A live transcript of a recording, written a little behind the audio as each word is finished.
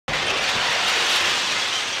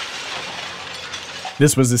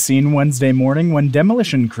This was a scene Wednesday morning when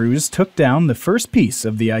demolition crews took down the first piece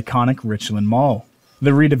of the iconic Richland Mall. The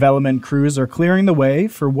redevelopment crews are clearing the way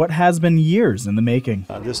for what has been years in the making.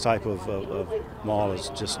 This type of mall is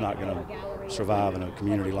just not going to survive in a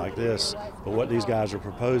community like this. But what these guys are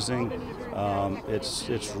proposing,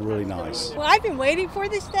 it's really nice. Well, I've been waiting for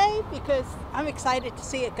this day because I'm excited to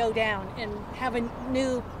see it go down and have a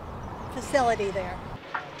new facility there.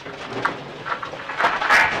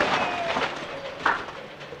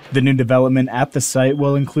 The new development at the site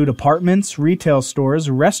will include apartments, retail stores,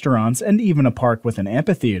 restaurants, and even a park with an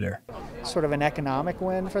amphitheater. Sort of an economic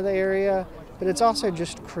win for the area, but it's also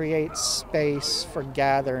just creates space for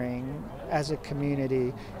gathering as a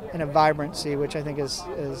community and a vibrancy, which I think is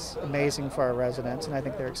amazing for our residents, and I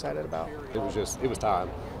think they're excited about. It was time.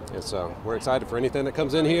 And so we're excited for anything that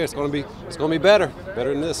comes in here. It's going to be better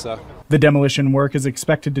than this. The demolition work is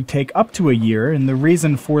expected to take up to a year, and the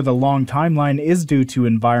reason for the long timeline is due to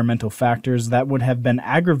environmental factors that would have been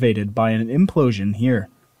aggravated by an implosion here.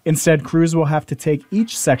 Instead, crews will have to take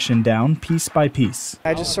each section down piece by piece.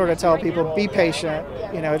 I just sort of tell people, be patient,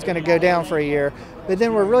 it's going to go down for a year, but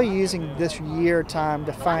then we're really using this year time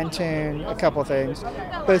to fine-tune a couple things.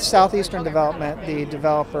 Both Southeastern Development, the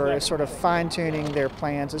developer, is sort of fine-tuning their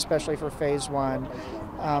plans, especially for phase one,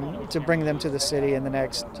 to bring them to the city in the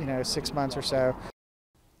next 6 months or so.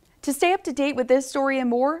 To stay up to date with this story and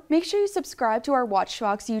more, make sure you subscribe to our WACH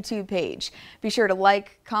YouTube page. Be sure to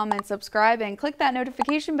like, comment, subscribe, and click that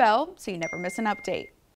notification bell so you never miss an update.